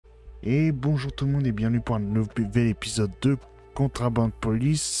Et bonjour tout le monde et bienvenue pour un nouvel épisode de Contraband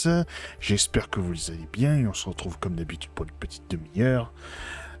Police. J'espère que vous allez bien et on se retrouve comme d'habitude pour une petite demi-heure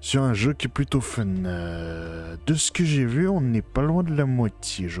sur un jeu qui est plutôt fun. De ce que j'ai vu, on n'est pas loin de la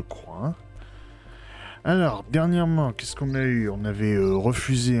moitié, je crois. Alors, dernièrement, qu'est-ce qu'on a eu? On avait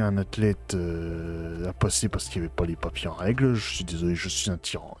refusé un athlète à passer parce qu'il n'y avait pas les papiers en règle. Je suis désolé, je suis un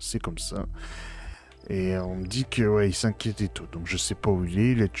tyran, c'est comme ça. Et on me dit que ouais, il s'inquiète et tout. Donc je sais pas où il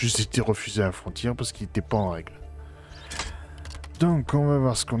est. Il a juste été refusé à la frontière parce qu'il n'était pas en règle. Donc on va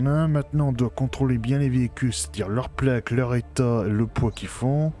voir ce qu'on a. Maintenant on doit contrôler bien les véhicules, c'est-à-dire leur plaque, leur état, le poids qu'ils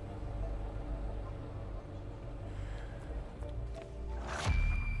font.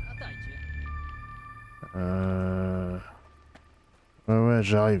 Ouais,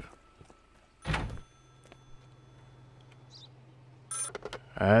 j'arrive.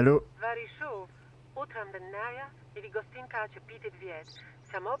 Allô?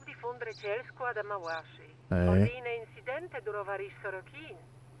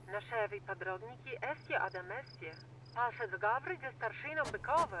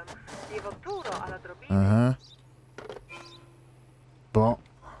 Ouais. Bon.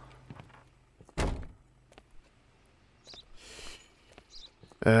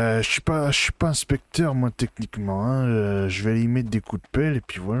 Je suis pas inspecteur moi techniquement. Hein. Je vais aller y mettre des coups de pelle et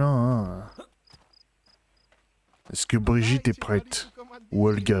puis voilà. Hein. Est-ce que Brigitte est prête? Ou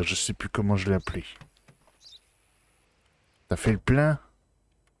Olga, je sais plus comment je l'ai appelée. T'as fait le plein?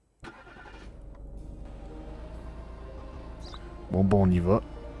 Bon, on y va.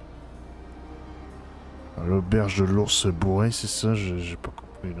 L'auberge de l'ours bourré, c'est ça? J'ai pas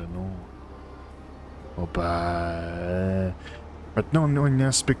compris là, non. Oh bah... Maintenant, on est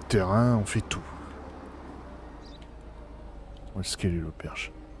inspecteur, hein, on fait tout. Où est-ce qu'elle est,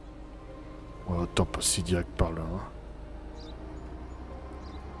 l'auberge? Ouais, autant passer direct par là. Hein.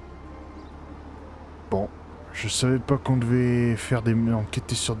 Bon, je savais pas qu'on devait faire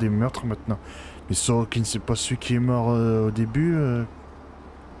enquêter sur des meurtres maintenant. Mais Sorokin, c'est pas celui qui est mort au début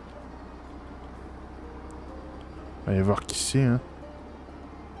Allez voir qui c'est, hein.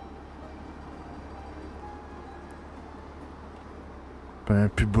 Pas même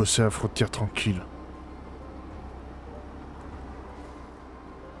pu bosser à la frontière tranquille.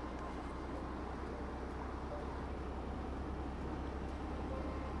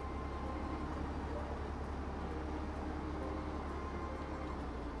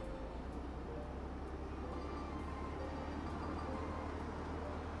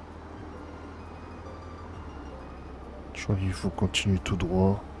 Je crois qu'il faut continuer tout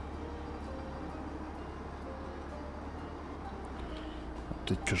droit.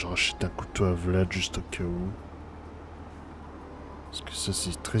 Peut-être que je rachète un couteau à Vlad juste au cas où. Parce que ça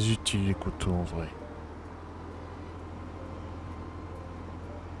c'est très utile les couteaux en vrai.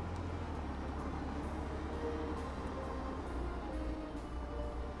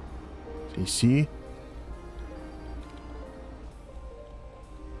 C'est ici.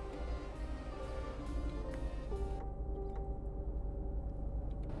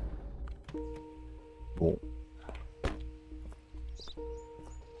 Bon.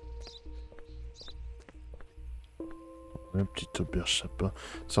 Un petit auberge sympa.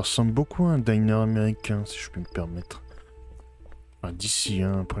 Ça ressemble beaucoup à un diner américain, si je peux me permettre. Enfin, d'ici,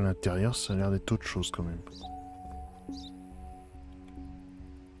 hein. Après l'intérieur, ça a l'air d'être autre chose quand même.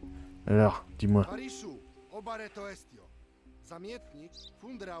 Alors, dis-moi.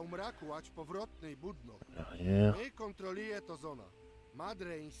 L'arrière.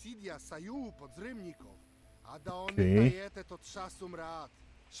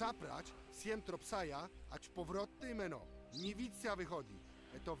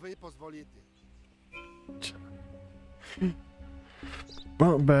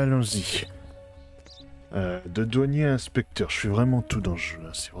 Bon, bah allons-y. De douanier à inspecteur, je fais vraiment tout dans le jeu,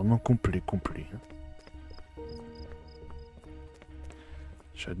 là. C'est vraiment complet. Hein.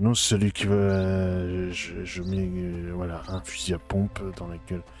 J'annonce celui qui va... je mets, voilà, un fusil à pompe dans la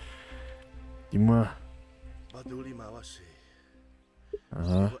gueule. Dis-moi.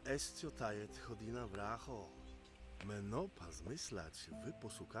 Aha.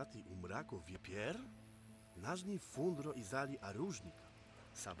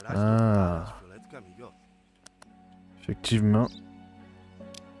 Ah. Effectivement.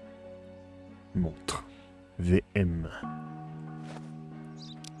 Montre. VM.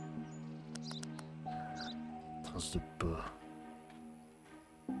 Trace de pas.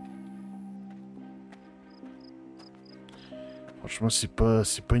 Franchement, c'est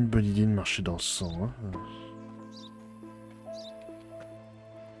pas une bonne idée de marcher dans le sang. Hein.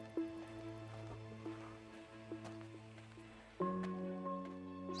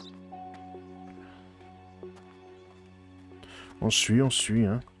 On suit,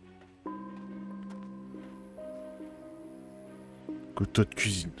 hein. Couteau de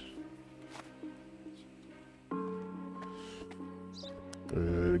cuisine.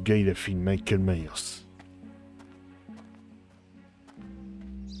 Le gars, il a fait une Michael Myers.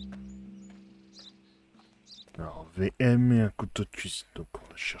 Alors, VM et un couteau de cuisine. Donc, on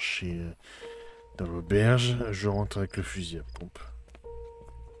va chercher dans l'auberge. Je rentre avec le fusil à pompe.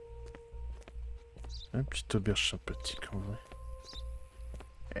 Un petit auberge sympathique, en vrai.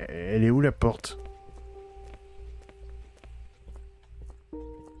 Elle est où, la porte?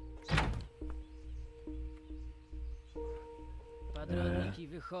 Padrodniki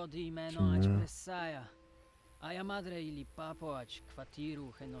wychody imeno ać pressaja. A ja madre ili papo ać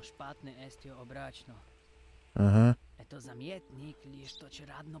kwatiru heno szpatny estio obraćno. Aha. Eto zamietnik liż to ci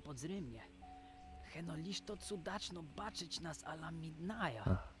radno podzrymnie. Heno liż to cudaczno baczyć nas ala midnaja.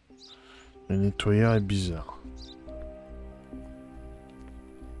 Le nettoyeur est bizarre.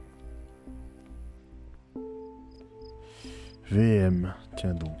 VM,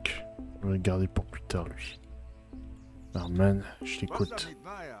 tiens donc. On va le garder pour plus tard, lui. Barman, je t'écoute.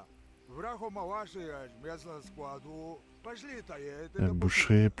 La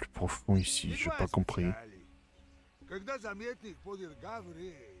boucherie est plus profond ici, j'ai pas compris.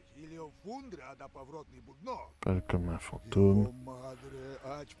 Pas comme un fantôme.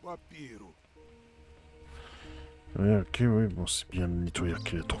 Ouais, ok, oui, bon, c'est bien le nettoyeur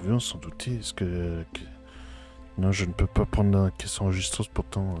qui l'a trouvé, on s'en doutait. Est-ce que... Non, je ne peux pas prendre la caisse enregistreuse,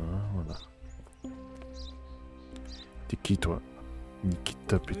 pourtant, voilà. T'es qui, toi?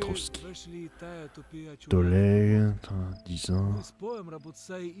 Nikita Petrovski. Doleg, 10 ans.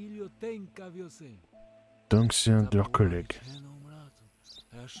 Donc c'est un de leurs collègues.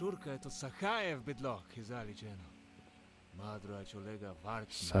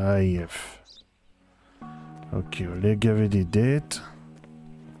 Saïev. Ok, Oleg avait des dettes.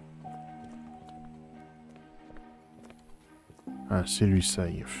 Ah, c'est lui,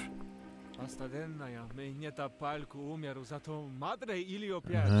 Saïev.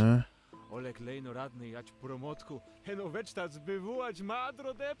 Oleg lejno radny jać promotku, heno wecztac bywołać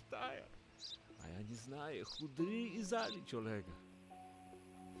madro deptaja. A ja nie znaję, chudry i zalić Olega.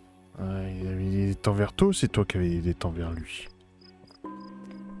 Ah, il avait des dettes envers toi ou c'est toi qui avais des dettes envers lui?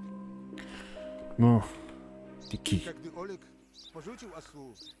 Bon, t'es qui?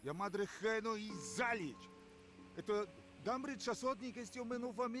 Дамбрит шасотник есть у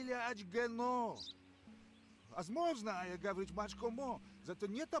мену фамилия Ачгено. Возможно, я говорить мачкомо, зато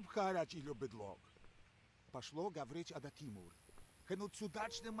нет обхарач или бедлог. Пошло говорить ада Тимур. Хену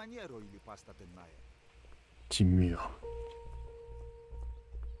цудачную манеру или паста тенная. Timur.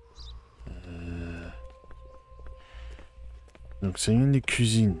 Donc c'est une des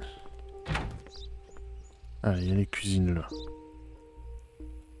cuisines. Ah, il y a les cuisines là.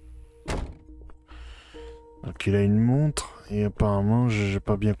 Donc il a une montre et apparemment, j'ai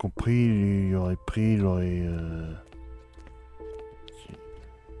pas bien compris, il aurait pris, il aurait...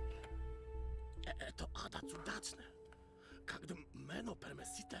 Это ада цудачне. Когда мено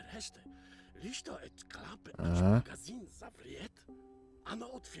пермесите реште, лишто эт клапы магазин заврет, она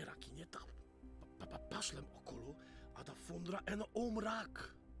отвера кинета. Пошлем около, ада фундра эно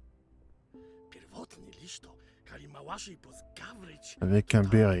омрак. Первотни лишто, кали маваши позгаврич. Avec un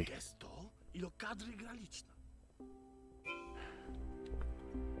béret. Il a cadre gralichna.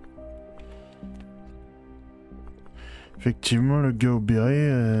 Effectivement, le gars au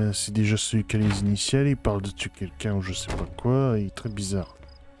béret, c'est déjà celui qui a les initiales, il parle de tuer quelqu'un ou je sais pas quoi, il est très bizarre.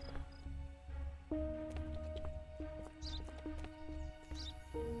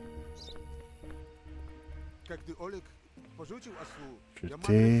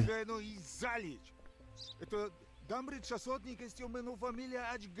 Jeté. Дамбрит шасотник есть у мену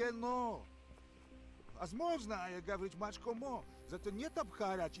фамилия Ачгено. Возможно, я говорить мачкомо, зато нет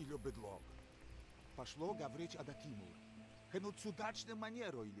обхарач или бедлог. Пошло говорить ада Тимур. Хену цудачную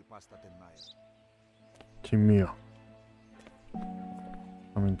манеру или паста тенная. Timur.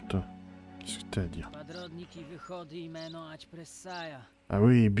 En même temps, qu'est-ce que t'as à dire? Padrodniki wychody imeno ać pressaja. Ah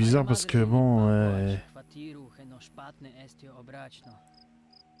oui, bizarre parce que bon... Kwatiru heno szpatny estio obraćno.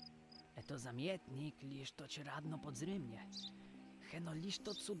 Eto zamietnik liż to ci radno podzrymnie. Heno liż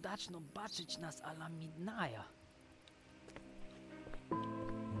to cudaczno baczyć nas ala midnaja.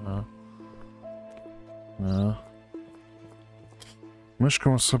 Ah. Ah. Moi je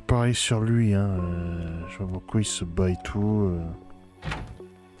commence à parier sur lui, hein. Je vois pourquoi il se bat et tout.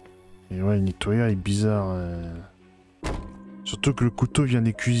 Et ouais, le nettoyeur est bizarre. Surtout que le couteau vient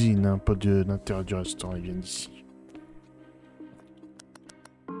des cuisines, hein, pas de l'intérieur du restaurant, il vient d'ici.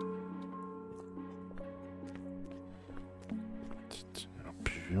 Alors,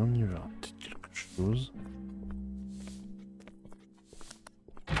 puis on y va. Peut-être quelque chose.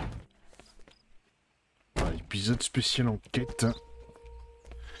 Ah, épisode spécial enquête.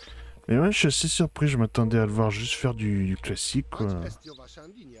 Mais ouais, je suis assez surpris. Je m'attendais à le voir juste faire du classique, quoi.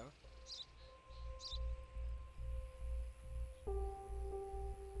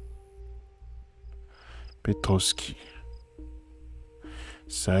 Petrowski.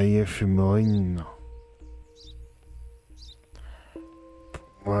 Ça y est, fait Morine.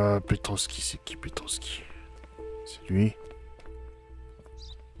 Ouais, Petrowski, c'est qui Petrowski? C'est lui.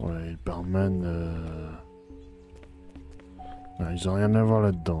 Ouais, le barman. Non, ils ont rien à voir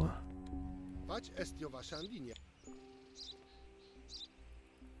là-dedans. Hein.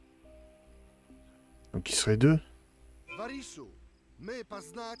 Donc il serait deux?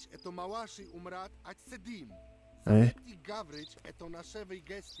 Ouais.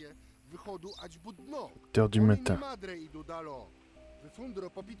 8h du matin.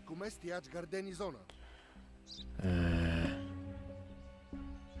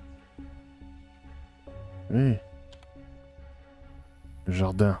 Oui. Le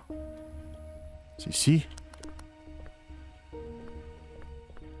jardin. C'est ici?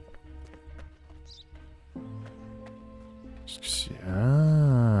 Est-ce que c'est...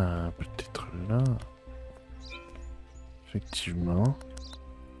 Ah, peut-être là. Effectivement.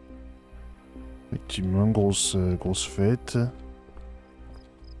 Effectivement, grosse fête.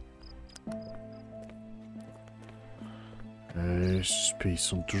 Les suspects, ils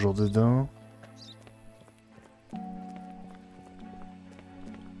sont toujours dedans.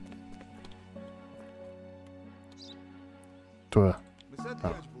 Toi.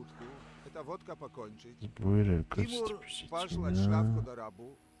 Ah. Oui, l'alcool, c'était plus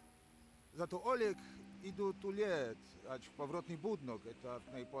Зато Олег иду тулет, ач поворотный буднок, это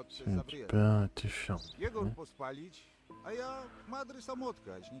в найподце запрет. T'es fermé. Егор поспалить, а я мадре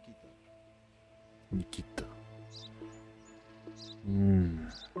самотка, ач Никита. Nikita.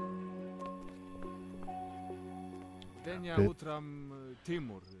 Dnia utram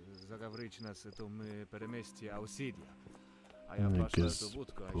Timur zaговорить нас это мы переместие Аусидия. А я пошла эту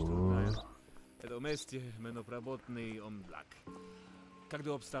будку, а что знаю. Это вместе менопроботный омдлак.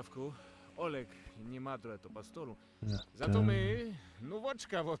 Когда обставку, Олег не мадро это по столу. Зато мы, ну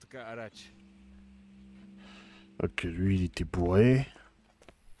водка арач. Ok, lui il était bourré.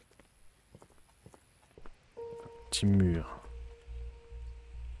 Petit mur.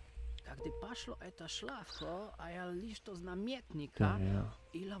 Gdy poszło to szlawko, a ja lisz to znamietnika,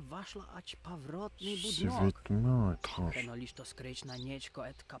 ila waszła ać powrotny Ces budnok. vêtements étranges. Eno lisz to skryć na nieczko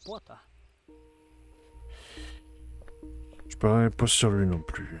et kapota. Je parie pas sur lui non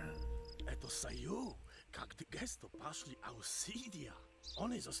plus. Это саю, когда гесто пошли Аусидия,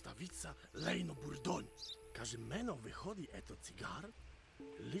 он из оставица лейно бурдонь. Каже мено выходи это цигар,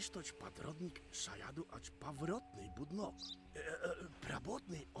 лишь точ подrodnik шаяду ач повротный буднок.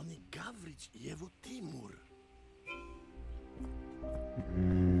 Пработный он и гаврич его Тимур.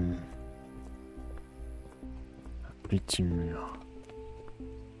 Petit mur.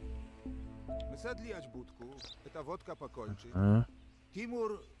 Мы садли ач будку, это водка покончить. Hein?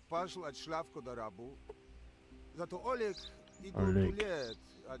 Тимур пошел ач шлавку до рабу. Зато Олег иду Олег. тулет,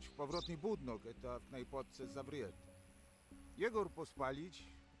 ач поворотный буднок, это в найподце запрет. Егор поспалить,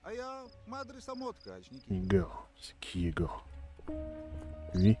 а я мадре самотка, ач Никита. Igor. C'est qui Igor?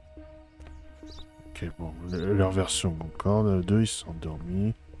 Lui? Ok, bon, leur version concorde. Deux, ils sont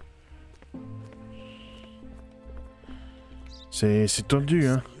endormis. C'est tendu,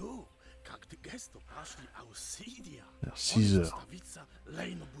 hein? Vers 6 heures.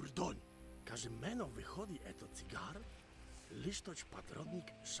 Каже мено выходи это цигар, лишь точ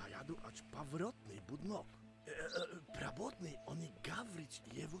подrodnik шаяду ач повротный буднок. Пработный он и гаврич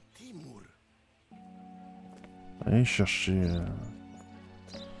его Тимур. Allez chercher.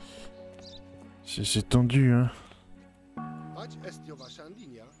 C'est tendu, hein?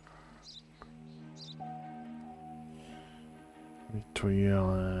 Nettoyeur.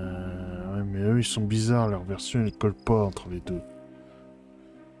 Ouais, mais eux, ils sont bizarres. Leur version, elle colle pas entre les deux.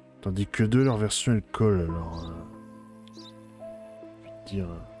 Tandis que deux, leur version, elle colle. Alors. Je vais te dire.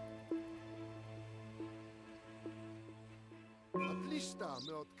 Отлично,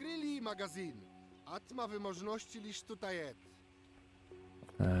 мы открыли магазин. Atma wymożności lisz tutaj jest.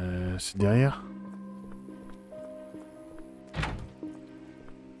 C'est derrière?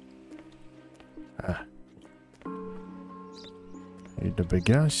 Ah. Il y a de la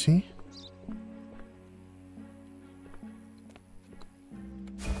bagarre ici?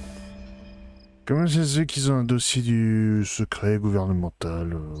 Comment je sais qu'ils ont un dossier du secret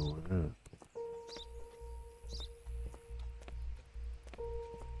gouvernemental? Ouais.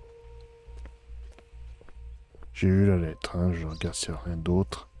 J'ai eu la lettre, hein. Je regarde s'il n'y a rien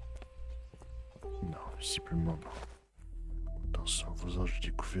d'autre. Non, visiblement non. Dans son voisin,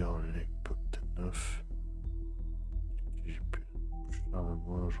 j'ai découvert l'époque de 9. J'ai pu faire le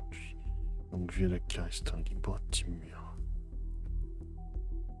moi aujourd'hui. Donc, via la caresse d'un libre timure.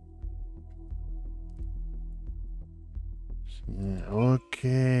 Ok.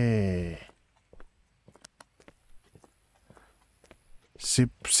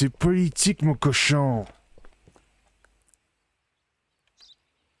 C'est politique, mon cochon.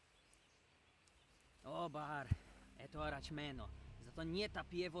 Obar, eto araćmeno. Zato nie ta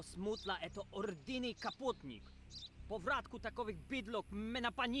piewo smutla, eto ordyny kaputnik. Powratku takowych bydlok,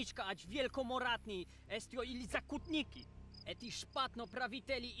 mena paniczka, ać wielkomoratni, estio ili zakutniki. Eti szpatno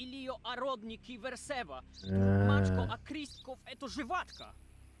prawiteli ilio arodniki wersewa. Maczko, a kristków eto żywatka.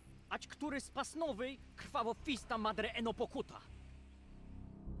 Ać który spasnowy, krwawo fista madre eno pokuta.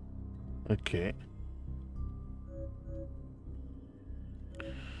 Ok.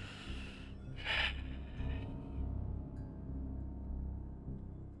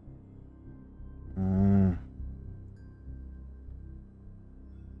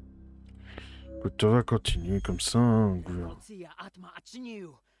 Écoute, on va continuer comme ça, hein, gouvernement. Policja atma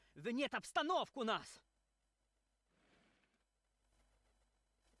aczniu. Wynieta obstanowku nas.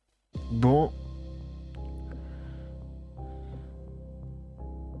 Bon.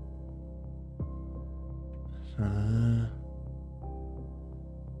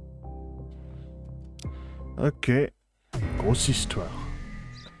 Ok. Grosse histoire.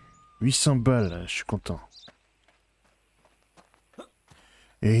 800 balles, je suis content.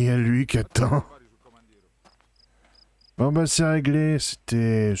 Et il y a lui qui attend. Bon bah c'est réglé,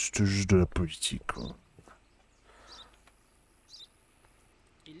 c'était juste de la politique quoi.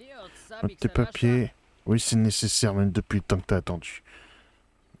 Tes papiers. Oui c'est nécessaire même depuis le temps que t'as attendu.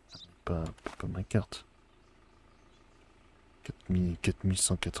 Pas ma carte.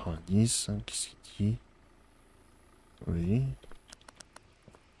 4190, hein, qu'est-ce qu'il dit? Oui.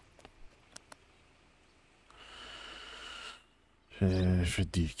 Je vais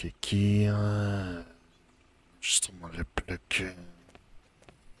dire qu'écrire. Justement la plaque.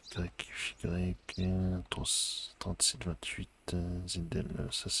 Y, 3728, Zindel,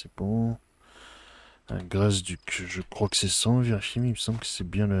 ça c'est bon. Un Grâce-Duc, je crois que c'est ça, on vérifie, mais il me semble que c'est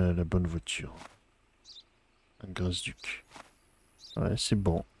bien la bonne voiture. Un Grâce-Duc. Ouais, c'est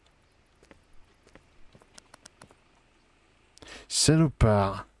bon.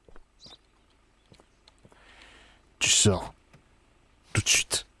 Salopard. Tu sors. Tout de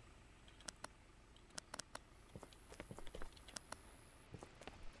suite.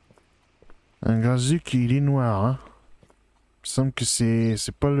 Un Grâce-Duc, il est noir, hein. Il me semble que c'est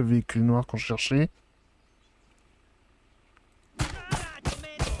pas le véhicule noir qu'on cherchait.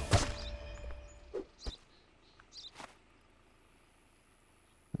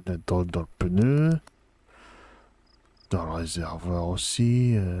 La drogue dans le pneu. Dans le réservoir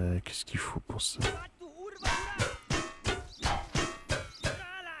aussi. Qu'est-ce qu'il faut pour ça?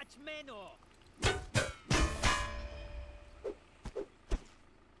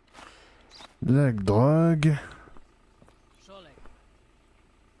 La drogue.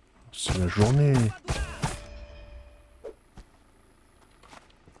 C'est la journée.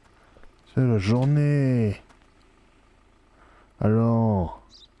 C'est la journée. Alors.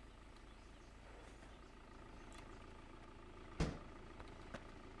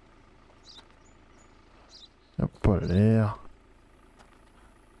 Y a pas l'air.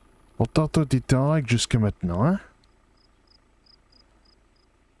 Pourtant toi t'étais en règle jusqu'à maintenant, hein?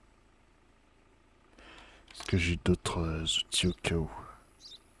 Est-ce que j'ai d'autres outils au cas où?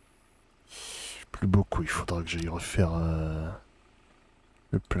 Plus beaucoup, il faudra que j'aille refaire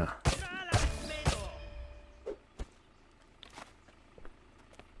le plein.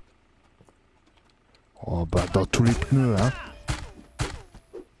 Oh bah dans tous les pneus, hein.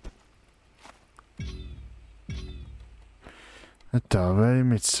 Attends, on va aller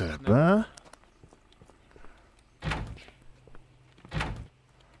mettre ça là-bas.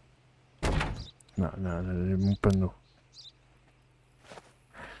 Non, mon panneau.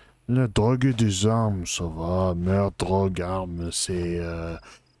 La drogue et des armes, ça va. Meurtre, drogue, armes, c'est...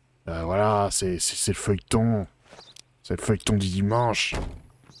 voilà, c'est le feuilleton. C'est le feuilleton du dimanche.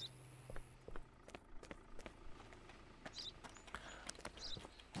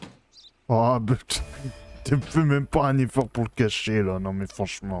 Oh, bah, tu fais même pas un effort pour le cacher, là. Non, mais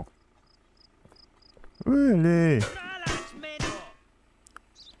franchement. Où elle est?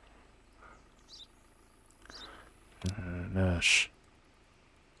 Lâche.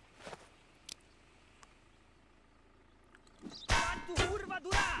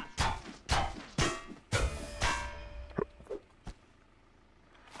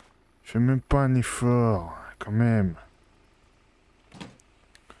 Fais même pas un effort, quand même.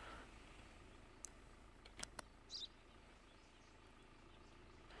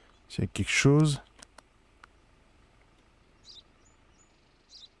 S'il y a quelque chose...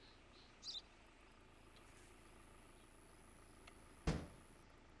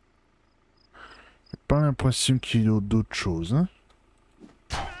 J'ai pas l'impression qu'il y ait d'autres choses, hein.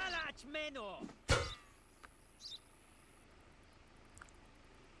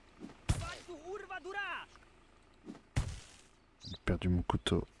 J'ai perdu mon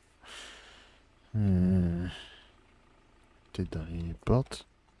couteau. T'es derrière les portes.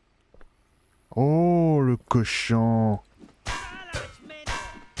 Oh, le cochon!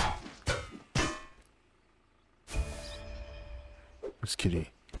 Où est-ce qu'il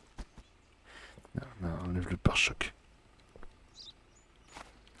est? Non, non, enlève le pare-choc.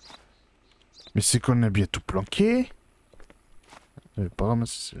 Mais c'est qu'on a bien tout planqué. J'avais pas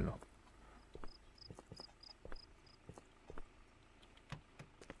ramassé celle-là.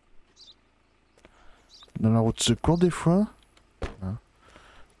 Dans la route de secours des fois. Hein,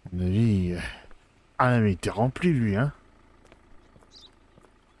 à mon avis... Ah mais il était rempli lui, hein.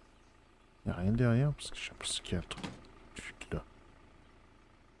 Y'a rien derrière parce que je sais pas ce qu'il y a un truc là.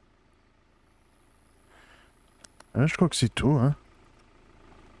 Ah, je crois que c'est tout, hein.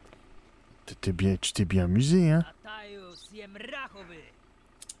 Tu t'es bien amusé, hein.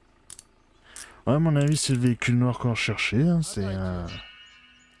 Ouais, à mon avis, c'est le véhicule noir qu'on cherchait, hein. C'est un...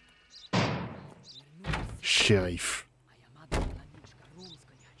 shérif.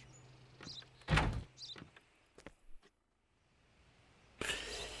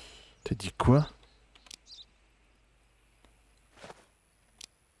 T'as dit quoi?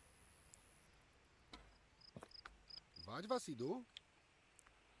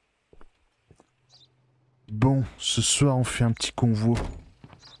 Bon, ce soir on fait un petit convoi.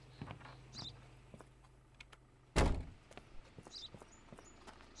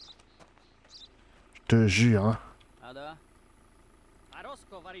 Je te jure, hein.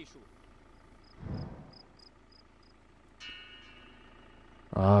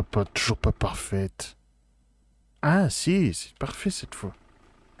 Ah, toujours pas parfaite. Ah, si, c'est parfait cette fois.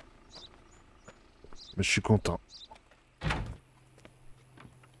 Mais je suis content.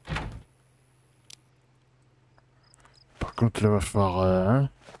 Par contre, là, va falloir... hein,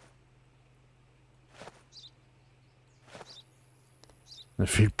 on a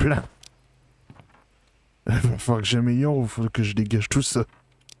fait le plein. Il va falloir que j'améliore ou il faut que je dégage tout ça.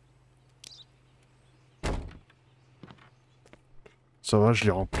 Ça va, je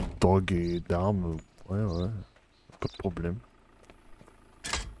l'ai rempli de drogue et d'armes. Ouais, ouais. Pas de problème.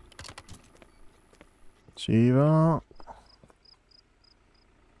 Suivant.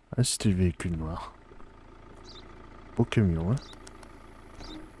 Ah, c'était le véhicule noir. Beau camion, hein.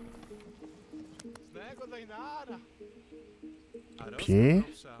 Pied.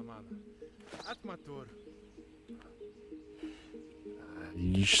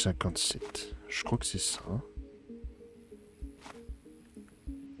 Lige 57. Je crois que c'est ça.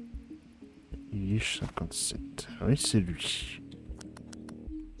 Lige 57. Oui, c'est lui.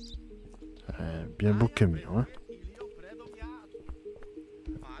 Bien beau camion, hein.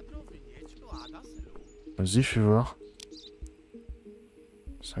 Vas-y, fais voir.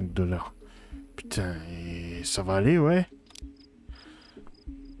 5 $. Putain, et ça va aller, ouais.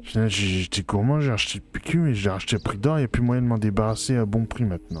 J'étais gourmand, j'ai acheté le PQ, mais j'ai acheté à prix d'or, il n'y a plus moyen de m'en débarrasser à bon prix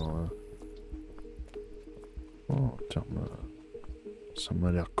maintenant. Hein. Oh, tiens, ça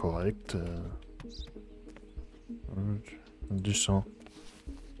m'a l'air correct. Du sang.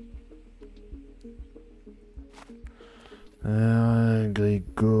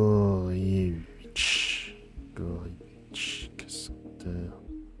 Grigorievich. Cassateur.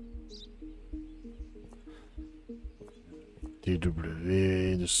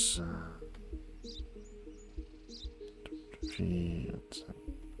 DW de ça. Yeah.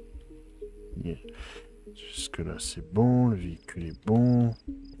 Jusque là c'est bon, le véhicule est bon.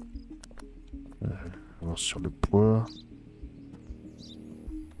 On va sur le poids.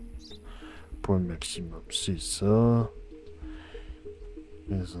 Poids maximum c'est ça.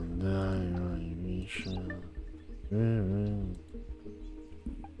 Les ondages, ouais.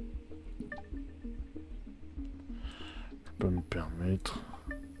 Je peux me permettre.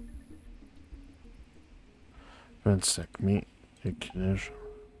 25 mai, équilage,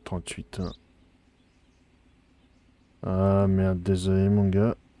 38 ans. Ah merde, désolé mon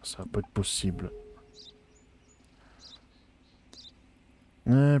gars, ça va pas être possible.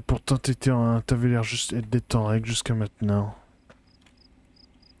 Pourtant t'avais l'air juste d'être en règle jusqu'à maintenant.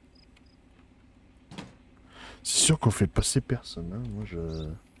 C'est sûr qu'on fait passer personne, hein. Moi je...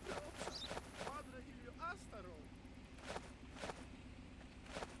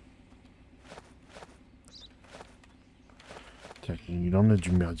 Tiens, il en a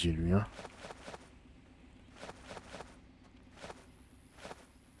du merdier lui, hein.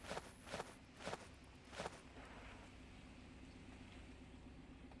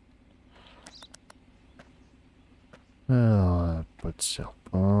 Alors, pas de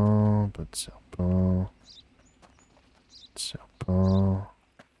serpent, pas de serpent, pas de serpent.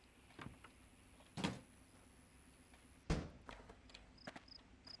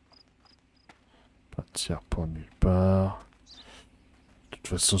 Pas de serpent nulle part. De toute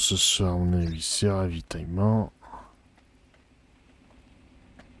façon, ce soir, on a eu ici ravitaillement.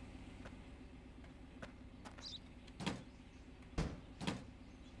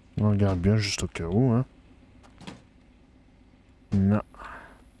 On regarde bien juste au cas où, hein. Non.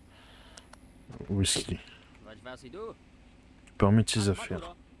 Où est-ce qu'il est? Tu peux remettre tes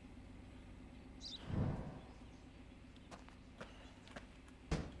affaires.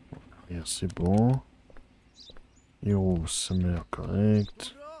 Regarde, c'est bon. Héros, ça m'a l'air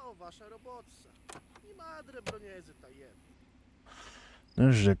correct.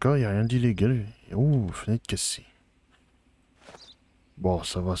 Non, je suis d'accord, il n'y a rien d'illégal. Ouh, fenêtre cassée. Bon,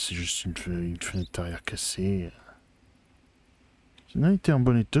 ça va, c'est juste une fenêtre arrière cassée. Sinon, il était en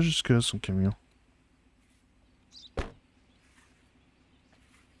bon état jusqu'à son camion. Une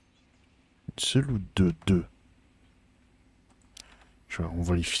seule ou deux? Deux. On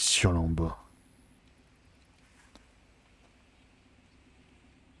voit les fissures là en bas.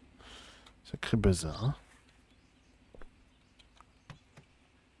 Sacré bazar, hein.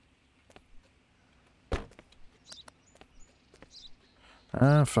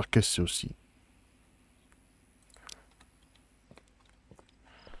 Ah, faire casser aussi.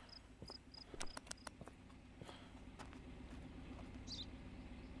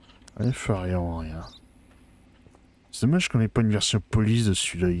 Allez, fait rien en rien. C'est dommage qu'on n'ait pas une version police de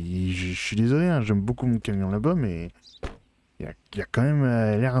celui-là. Je suis désolé, hein, j'aime beaucoup mon camion là-bas, mais il a quand même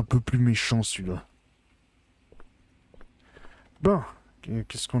l'air un peu plus méchant celui-là. Bon,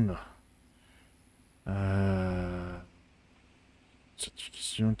 qu'est-ce qu'on a?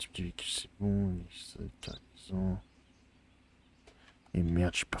 Certification, type de véhicule, c'est bon. Cargaison. Et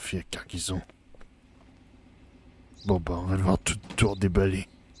merde, j'ai pas fait la cargaison. Bon bah, on va devoir tout redéballer.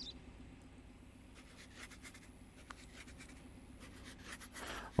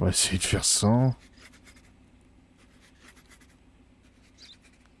 On va essayer de faire 100.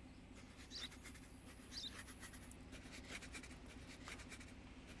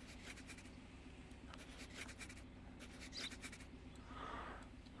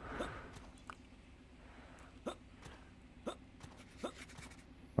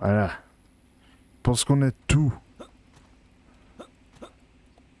 Voilà. Je pense qu'on a tout.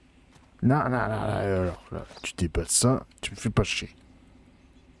 Non, alors là, tu débats ça, tu me fais pas chier.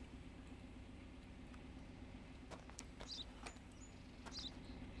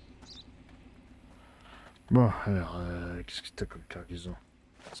 Bon, alors, qu'est-ce que t'as comme cargaison?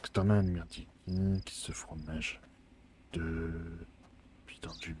 Est-ce que t'en as un merdique? Qui se fromage? De...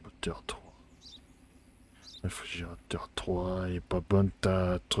 Putain, du moteur 3. Réfrigérateur 3, il est pas bonne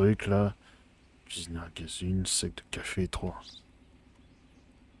ta truc là. Cuisine à gaz 1, sec de café 3.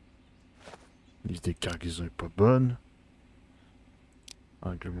 Liste des cargaisons est pas bonne.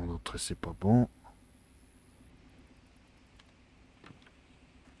 Règlement d'entrée c'est pas bon.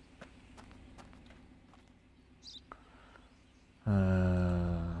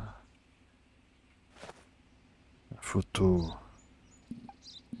 Photo.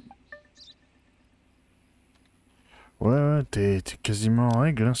 Ouais, t'es quasiment en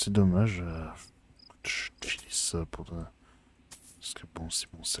règle, hein, c'est dommage. Je te file ça pour... Parce que bon, c'est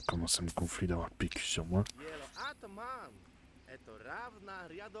bon, ça commence à me gonfler d'avoir le PQ sur moi.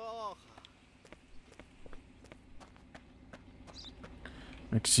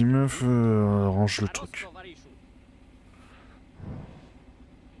 Maximeuf, range le truc.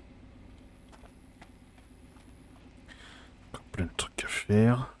 Encore plein de trucs à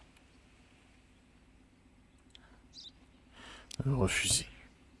faire. Refusé.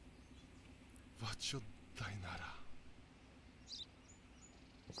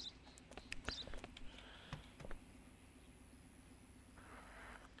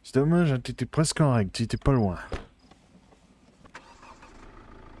 C'est dommage, hein, t'étais presque en règle, t'étais pas loin.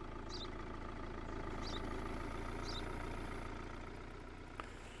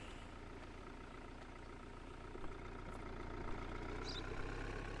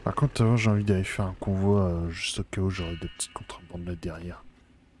 Par contre, avant, j'ai envie d'aller faire un convoi juste au cas où j'aurais des petites contrebandes là derrière.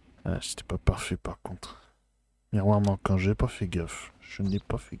 C'était pas parfait par contre. Miroir manquant, j'ai pas fait gaffe. Je n'ai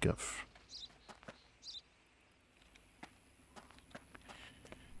pas fait gaffe.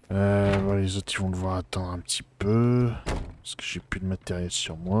 Bon, les autres, ils vont devoir attendre un petit peu. Parce que j'ai plus de matériel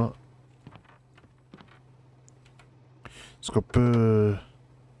sur moi. Est-ce qu'on peut...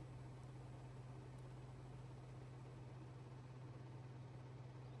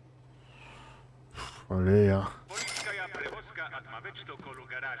 Allez, hein.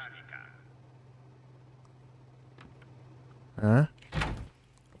 Hein?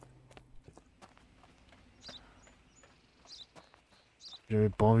 J'avais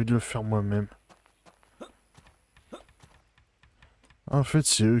pas envie de le faire moi-même. En fait,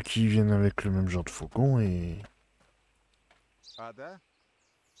 c'est eux qui viennent avec le même genre de faucon et... А да?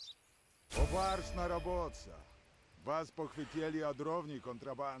 Поварсна работа. Вас похватили от ровней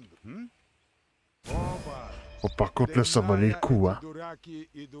контрабанду. Оба. Bon, par contre, là, ça valait le coup, hein. Дураки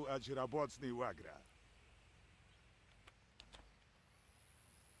иду от работный вагра.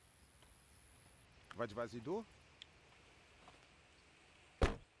 Вать вас иду?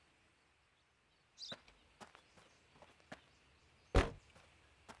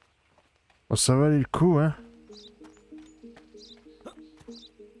 Bon, ça valait le coup, hein.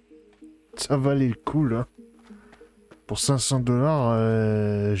 Ça valait le coup, là. Pour 500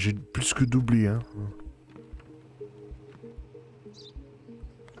 $, j'ai plus que doublé, hein.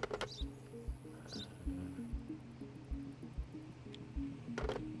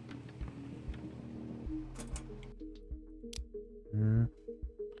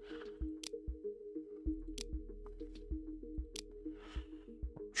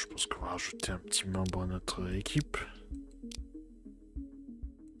 Je pense qu'on va rajouter un petit membre à notre équipe.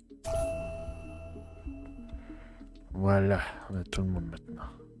 Voilà, on a tout le monde maintenant.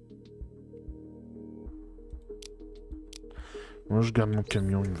 Moi je garde mon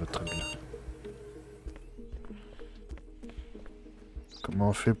camion, il me va très bien. Comment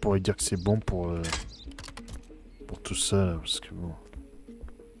on fait pour lui dire que c'est bon pour tout ça là, parce que bon...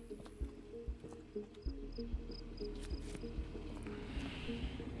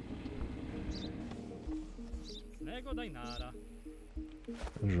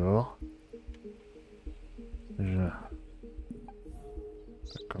 Genre...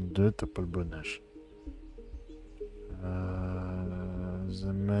 52, t'as pas le bon âge.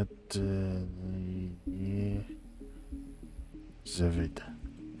 Zamet... Zaved.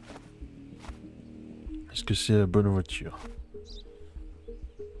 Est-ce que c'est la bonne voiture?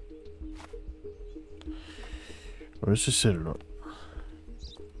 Oui, c'est celle-là.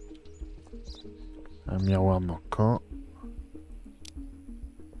 Un miroir manquant.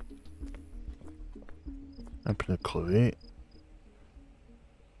 Un pneu crevé.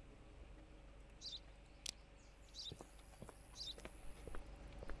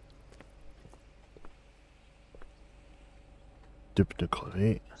 Deux pneus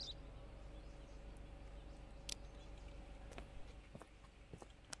crevés.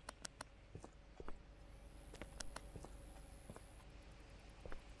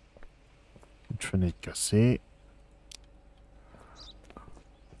 Une fenêtre cassée.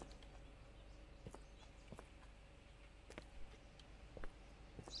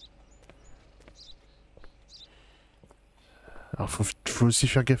 Alors faut aussi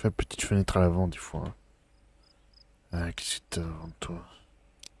faire gaffe à la petite fenêtre à l'avant des fois. Hein. Ah, qu'est-ce que t'as devant toi?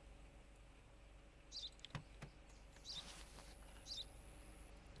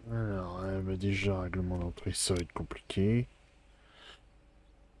 Alors, bah déjà, règlement d'entrée, ça va être compliqué.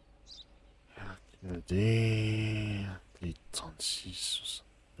 Des 36,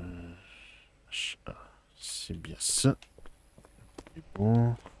 69. C'est bien ça. C'est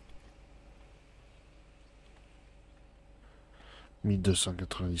bon.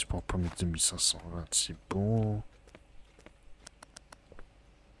 1290 pour un premier 2520, c'est bon.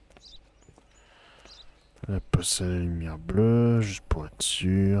 La passe à la lumière bleue, juste pour être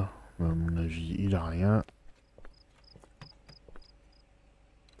sûr. À mon avis, il a rien.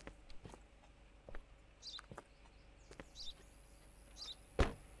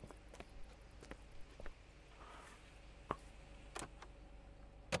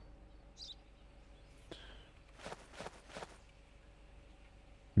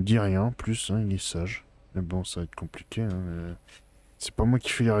 Il dit rien en plus, hein, il est sage. Mais bon, ça va être compliqué. Hein, c'est pas moi qui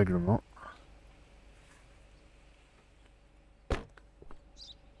fais les règlements.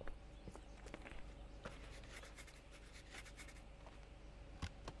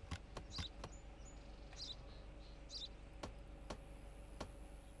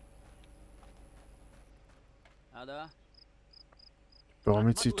 Tu peux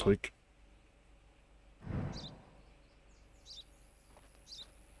remettre ces trucs.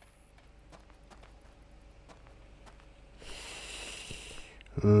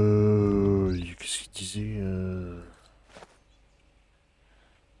 Qu'est-ce qu'il disait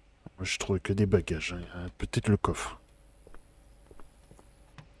Moi je trouvais que des bagages, hein. Peut-être le coffre.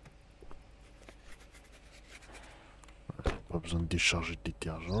 besoin de décharger de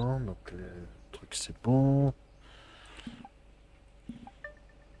détergent, donc le truc c'est bon.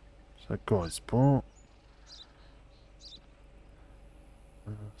 Ça correspond.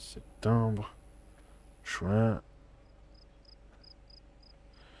 Septembre, juin.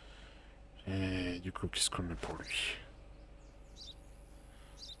 Et du coup, qu'est-ce qu'on a pour lui?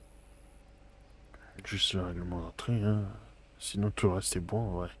 Juste le règlement d'entrée, hein. Sinon tout le reste est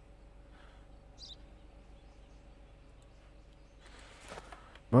bon, ouais.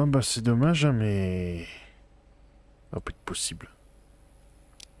 Bon bah c'est dommage, hein, mais... ça va pas être possible.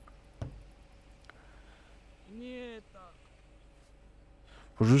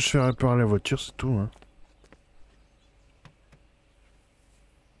 Faut juste faire réparer la voiture, c'est tout, hein.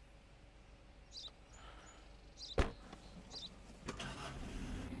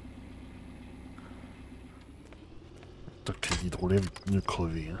 Tant que l'hydrolet va mieux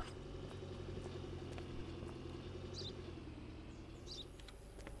crever, hein.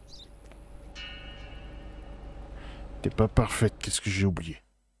 T'es pas parfaite, qu'est-ce que j'ai oublié?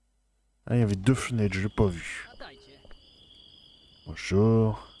 Ah, il y avait 2 fenêtres, je l'ai pas vu.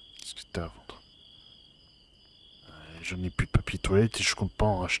 Bonjour. Qu'est-ce que t'as à vendre? J'en ai plus de papier toilette et je compte pas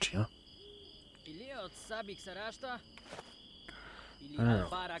en racheter, hein.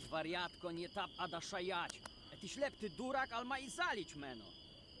 Alors. Bah,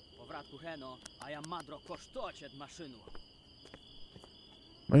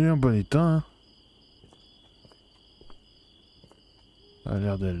 il est en bon état, hein. Ça a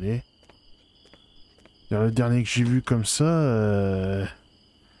l'air d'aller. Le dernier que j'ai vu comme ça,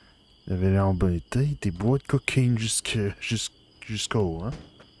 il avait l'air en bon état. Il était bourré de cocaïne jusqu'au haut, hein.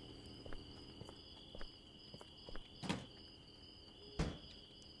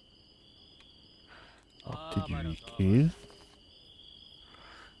 T'es du véhicule.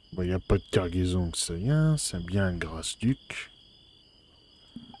 Bon, il n'y a pas de cargaison que ça vient. C'est bien un grasse-duc.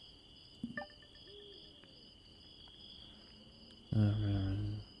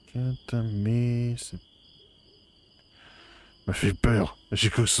 Mais c'est... m'a fait peur. J'ai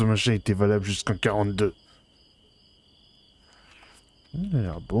cru que ce machin était valable jusqu'en 42. Il a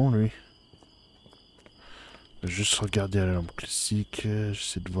l'air bon, lui. Je vais juste regarder à la lampe classique.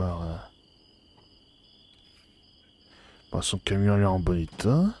 J'essaie de voir... Bon, son camion a l'air en bon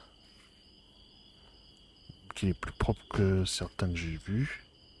état. Il est plus propre que certains que j'ai vus.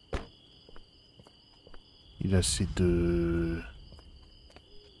 Il a assez de...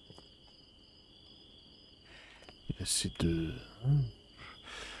 C'est de...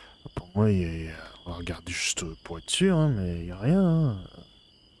 Pour moi, on va regarder juste pour être sûr, hein, mais il n'y a rien. Hein.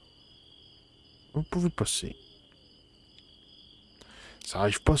 Vous pouvez passer. Ça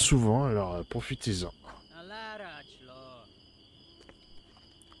arrive pas souvent, alors profitez-en.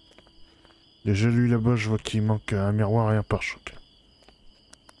 Déjà, lui là-bas, je vois qu'il manque un miroir et un pare-choc.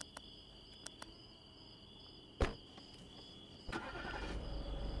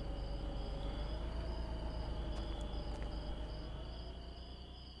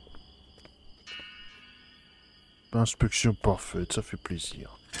 Inspection parfaite, ça fait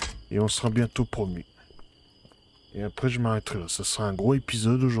plaisir. Et on sera bientôt promu. Et après je m'arrêterai là. Ça sera un gros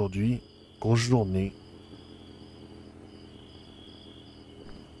épisode aujourd'hui. Grosse journée.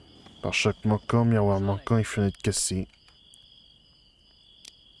 Par chaque manquant, miroir manquant et fenêtre cassée.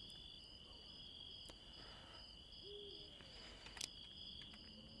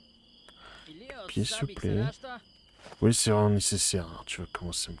 Pied s'il vous plaît. Oui, c'est vraiment nécessaire. Alors, tu vas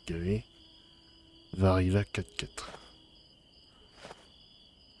commencer à me gaver. Va arriver à 4-4.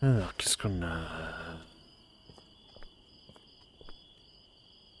 Alors, qu'est-ce qu'on a?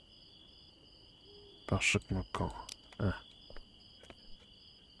 Pare-choc manquant. 1.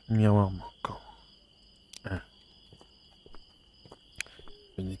 Miroir manquant. 1.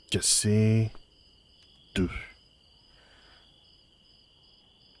 Fenêtre cassée. 2.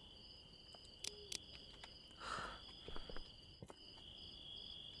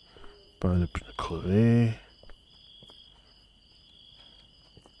 Pas de pneu crevé.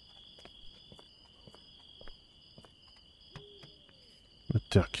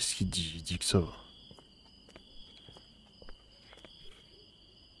 Moteur, qu'est-ce qu'il dit? Il dit que ça va.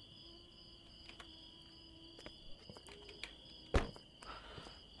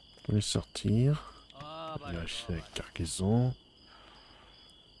 On va sortir. Lâcher la cargaison.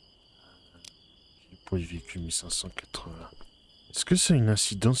 Poids du véhicule 1580. Est-ce que c'est une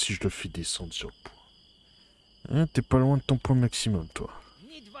incidence si je le fais descendre sur le poids? Hein, t'es pas loin de ton poids maximum, toi.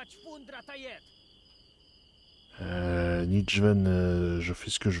 Nijvan, je fais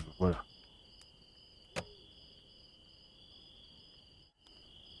ce que je veux, voilà.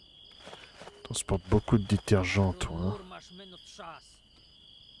 Transporte beaucoup de détergent, toi. Hein.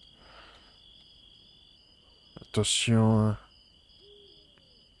 Attention.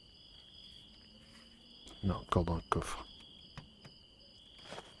 Non, encore dans le coffre.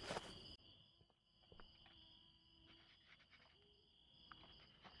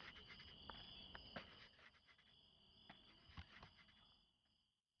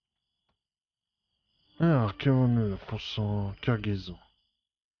 Alors, qu'avons-nous là pour son cargaison?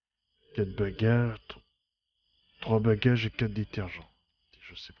 4 bagages, 3 bagages et 4 détergents.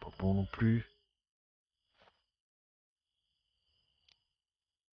 Je sais pas bon non plus.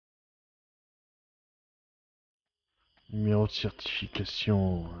 Numéro de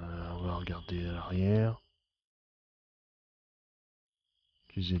certification, on va regarder à l'arrière.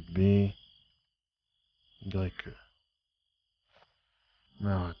 QZB. YE.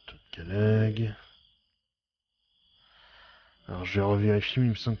 Marathon de Galag. Alors je vais revérifier, mais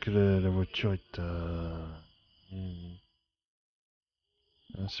il me semble que la voiture est à...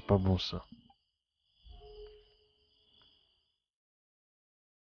 Ah, c'est pas bon ça.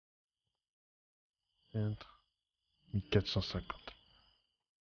 Entre 1450.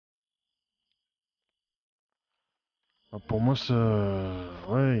 Ah, pour moi ça...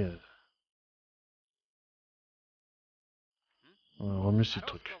 Ouais. On remet ces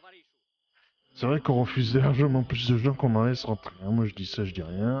trucs. C'est vrai qu'on refuse largement plus de gens qu'on en laisse rentrer. Hein. Moi je dis ça, je dis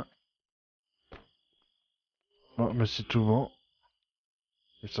rien. Bon, mais c'est tout bon.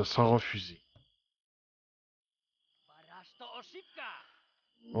 Et ça sera refusé.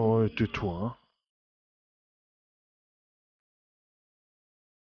 Oh, tais-toi, hein.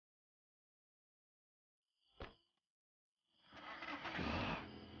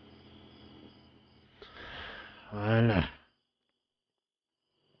 Voilà.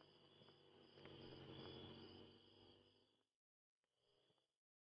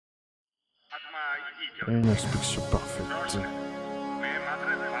 Une inspection parfaite.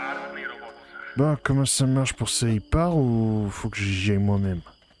 Bah, comment ça marche pour ça? Il part ou faut que j'y aille moi-même?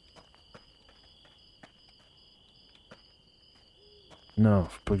 Non,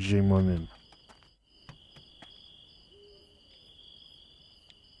 faut pas que j'y aille moi-même.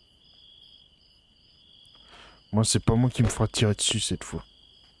 Moi, c'est pas moi qui me fera tirer dessus cette fois.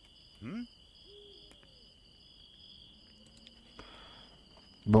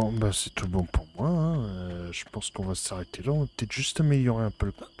 Bon, bah c'est tout bon pour moi. Hein. Je pense qu'on va s'arrêter là. On va peut-être juste améliorer un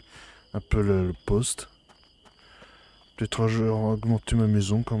peu le poste. Peut-être augmenter ma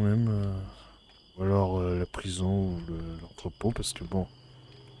maison quand même. Ou alors la prison ou l'entrepôt, parce que bon...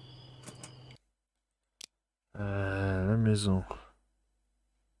 la maison...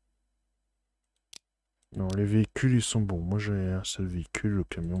 Non, les véhicules, ils sont bons. Moi, j'ai un seul véhicule. Le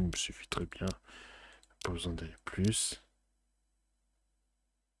camion me suffit très bien. Pas besoin d'aller plus.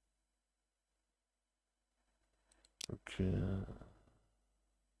 Ok.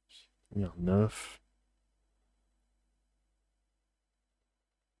 Il y a 9.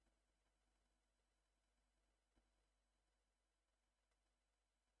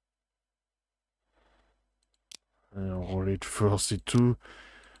 Enrôler de force et tout.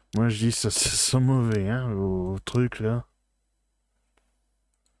 Moi, je dis ça sent mauvais, hein, au truc, là.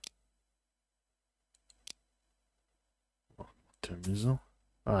 Bon, t'es à la maison.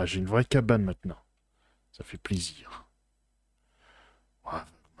 Ah, j'ai une vraie cabane, maintenant. Ça fait plaisir. Ouais,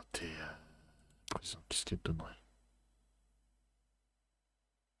 augmenter... Prison, qu'est-ce qu'elle donnerait?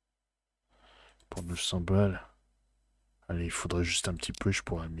 Pour 900 balles. Allez, il faudrait juste un petit peu, je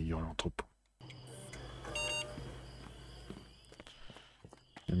pourrais améliorer l'entrepôt.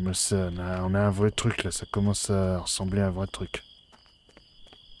 Et moi, ça, on a un vrai truc, là. Ça commence à ressembler à un vrai truc.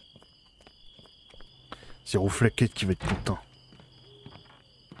 C'est Rouflaquette qui va être content.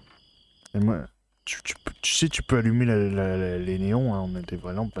 Et moi, tu sais, tu peux allumer les néons, hein, on a des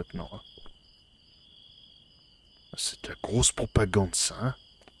vraies lampes maintenant. Hein. C'est de la grosse propagande, ça. Hein.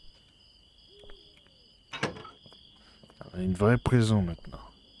 On a une vraie prison maintenant.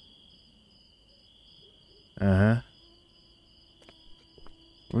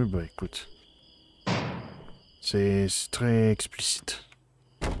 Oui, bah écoute. C'est très explicite.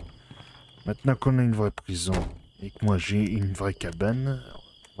 Maintenant qu'on a une vraie prison et que moi j'ai une vraie cabane,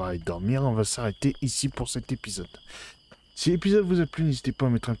 on va aller dormir, on va s'arrêter ici pour cet épisode. Si l'épisode vous a plu, n'hésitez pas à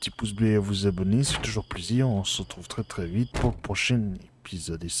mettre un petit pouce bleu et à vous abonner, c'est toujours plaisir. On se retrouve très très vite pour le prochain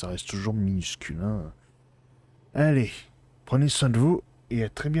épisode et ça reste toujours minuscule. Hein. Allez, prenez soin de vous et à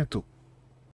très bientôt.